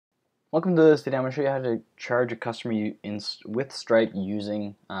Welcome to this video. I'm going to show you how to charge a customer with Stripe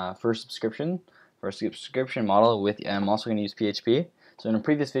using for a subscription model. I'm also going to use PHP. So in a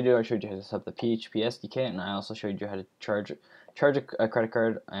previous video, I showed you how to set up the PHP SDK, and I also showed you how to charge a credit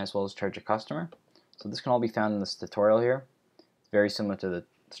card as well as charge a customer. So this can all be found in this tutorial here. It's very similar to the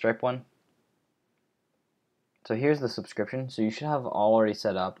Stripe one. So here's the subscription. So you should have all already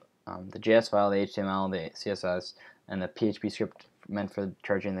set up the JS file, the HTML, the CSS, and the PHP script meant for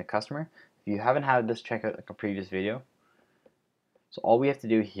charging the customer. If you haven't had this, check out a previous video. So all we have to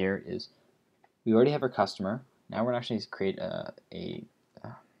do here is we already have our customer. Now we're actually create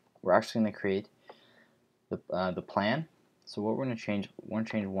we're actually going to create the plan. So what we're going to change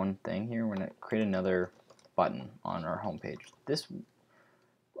one thing here. We're going to create another button on our home page.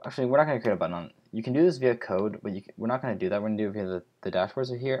 Actually, we're not going to create a button on. You can do this via code, but we're not going to do that. We're going to do it via the dashboard.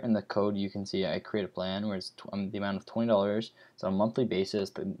 So here in the code, you can see I create a plan where it's the amount of $20. It's on a monthly basis.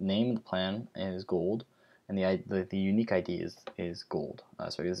 The name of the plan is gold, and the unique ID is gold.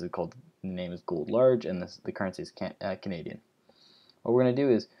 So this is called, the name is gold large, and the currency is Canadian. What we're going to do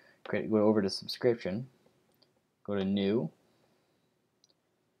is go over to subscription, go to new,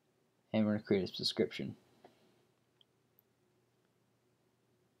 and we're going to create a subscription.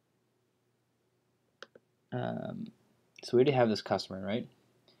 So we already have this customer, right?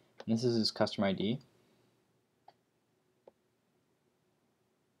 And this is his customer ID.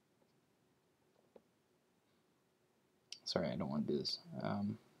 Sorry, I don't want to do this.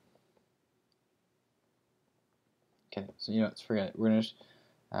 Okay, so let's forget it. We're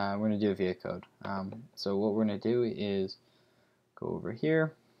gonna do it via code. So what we're gonna do is go over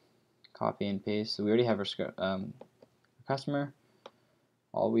here, copy and paste. So we already have our customer.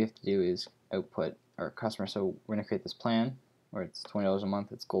 All we have to do is output our customer. So we're going to create this plan where it's $20 a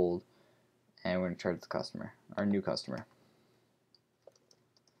month, it's gold, and we're going to charge the customer, our new customer.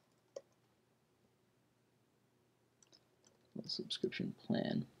 The subscription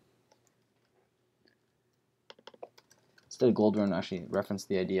plan. Instead of gold, we're going to actually reference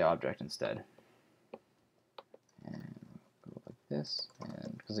the ID object instead. And go like this,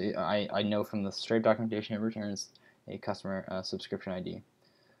 and because I know from the Stripe documentation it returns a customer subscription ID.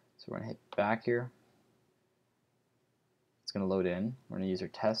 So we're going to hit back here. It's going to load in. We're going to use our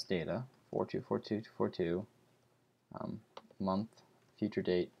test data, 424242, month, future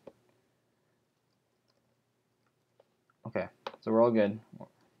date. Okay, so we're all good.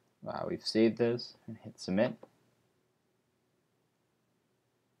 We've saved this and hit submit.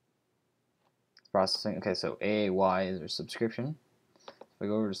 It's processing. Okay, so AAY is our subscription. If I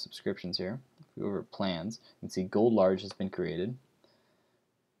go over to subscriptions here, if we go over to plans, you can see gold large has been created.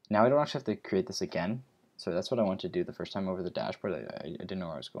 Now I don't actually have to create this again. So that's what I wanted to do the first time over the dashboard. I didn't know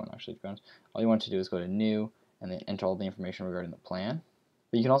where I was going, actually, to be honest. All you want to do is go to new and then enter all the information regarding the plan.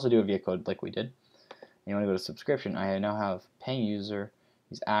 But you can also do it via code like we did. And you want to go to subscription. I now have paying user.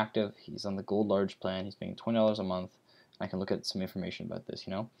 He's active. He's on the gold large plan. He's paying $20 a month. I can look at some information about this.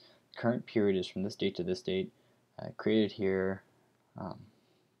 Current period is from this date to this date. Created here.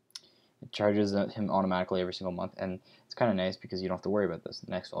 It charges him automatically every single month, and it's kind of nice because you don't have to worry about this.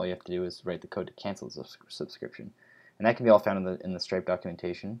 Next, all you have to do is write the code to cancel the subscription, and that can be all found in the Stripe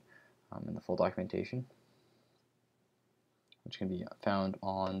documentation, in the full documentation, which can be found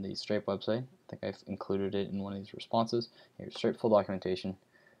on the Stripe website. I think I've included it in one of these responses. Here's Stripe full documentation.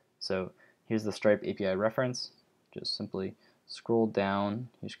 So here's the Stripe API reference. Just simply scroll down.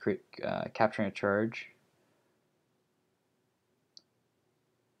 Here's capturing a charge.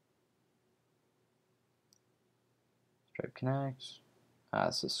 Stripe Connect.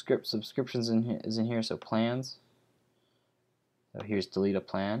 So subscriptions is in here. So plans. So here's delete a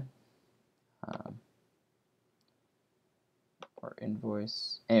plan. Or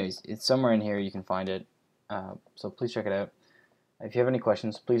invoice. Anyways, it's somewhere in here. You can find it. So please check it out. If you have any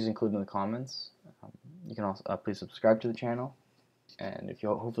questions, please include them in the comments. You can also please subscribe to the channel. And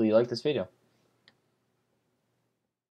hopefully you like this video.